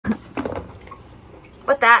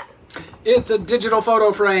What that? It's a digital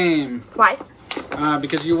photo frame. Why?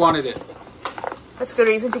 Because you wanted it. That's a good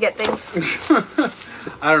reason to get things.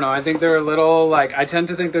 I don't know. I think they're a little like, I tend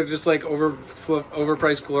to think they're just like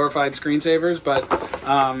overpriced glorified screensavers, but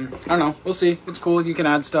I don't know. We'll see. It's cool. You can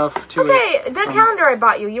add stuff to it. Okay, the calendar I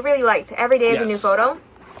bought you really liked. Every day is a new photo.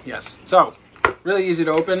 Yes. So, really easy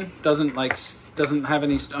to open. Doesn't have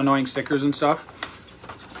any annoying stickers and stuff.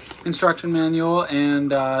 Instruction manual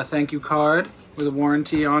and thank you card with a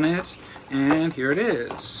warranty on it. And here it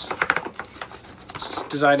is. It's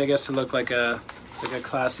designed, I guess, to look like a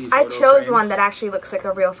classy photo I chose frame. one that actually looks like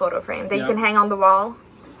a real photo frame that you can hang on the wall.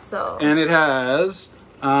 So. And it has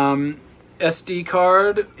SD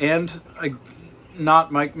card and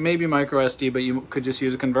maybe micro SD, but you could just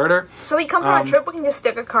use a converter. So we come from a trip, we can just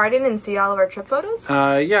stick a card in and see all of our trip photos?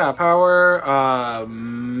 Yeah, power,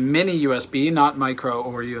 mini USB, not micro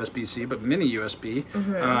or USB-C, but mini USB.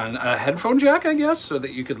 A headphone jack, I guess, so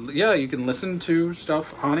that you can listen to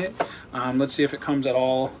stuff on it. Let's see if it comes at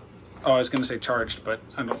all. Oh, I was going to say charged, but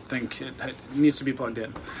I don't think it needs to be plugged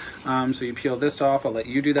in. So you peel this off. I'll let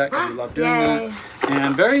you do that because you love doing that.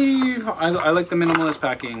 And I like the minimalist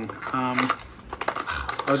packing.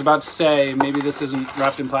 I was about to say, maybe this isn't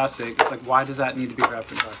wrapped in plastic. It's like, why does that need to be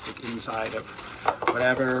wrapped in plastic inside of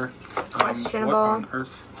whatever? Questionable. What on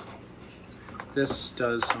earth? This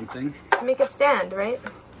does something. To make it stand, right?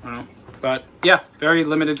 I don't know. But yeah, very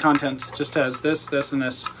limited contents. Just has this, this, and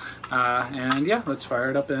this. And yeah, let's fire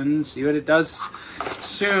it up and see what it does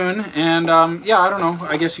soon. And yeah, I don't know.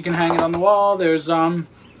 I guess you can hang it on the wall. There's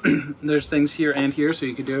there's things here and here, so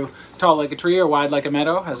you could do tall like a tree or wide like a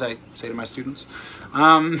meadow, as I say to my students.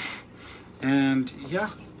 And yeah.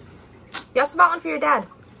 You also bought one for your dad.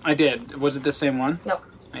 I did. Was it the same one? Nope.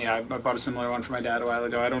 Yeah, I bought a similar one for my dad a while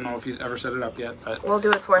ago. I don't know if he's ever set it up yet, but we'll do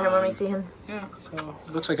it for him when we see him. Yeah, so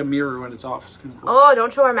it looks like a mirror when it's off. It's kind of cool. Oh,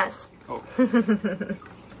 don't show our mess. Oh.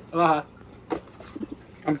 Aloha.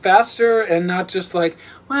 I'm faster and not just like,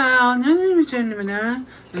 well, and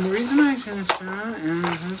the reason I said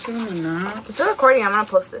that It's still recording. I'm gonna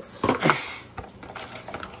post this.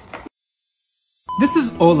 This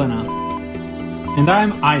is Olena, and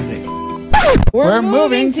I'm Isaac. We're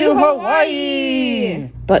moving to Hawaii!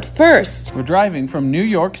 But first, We're driving from New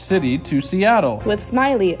York City to Seattle with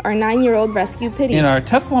Smiley, our 9-year-old rescue pitty. in our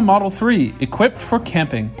Tesla Model 3, equipped for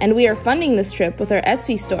camping. And we are funding this trip with our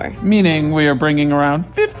Etsy store. Meaning we are bringing around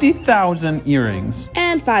 50,000 earrings.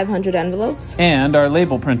 And 500 envelopes. And our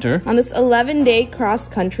label printer. On this 11-day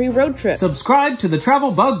cross-country road trip. Subscribe to the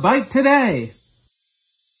Travel Bug Bite today!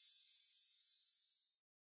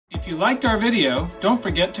 If you liked our video, don't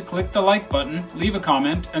forget to click the like button, leave a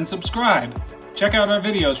comment, and subscribe. Check out our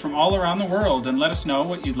videos from all around the world and let us know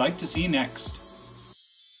what you'd like to see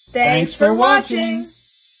next. Thanks for watching!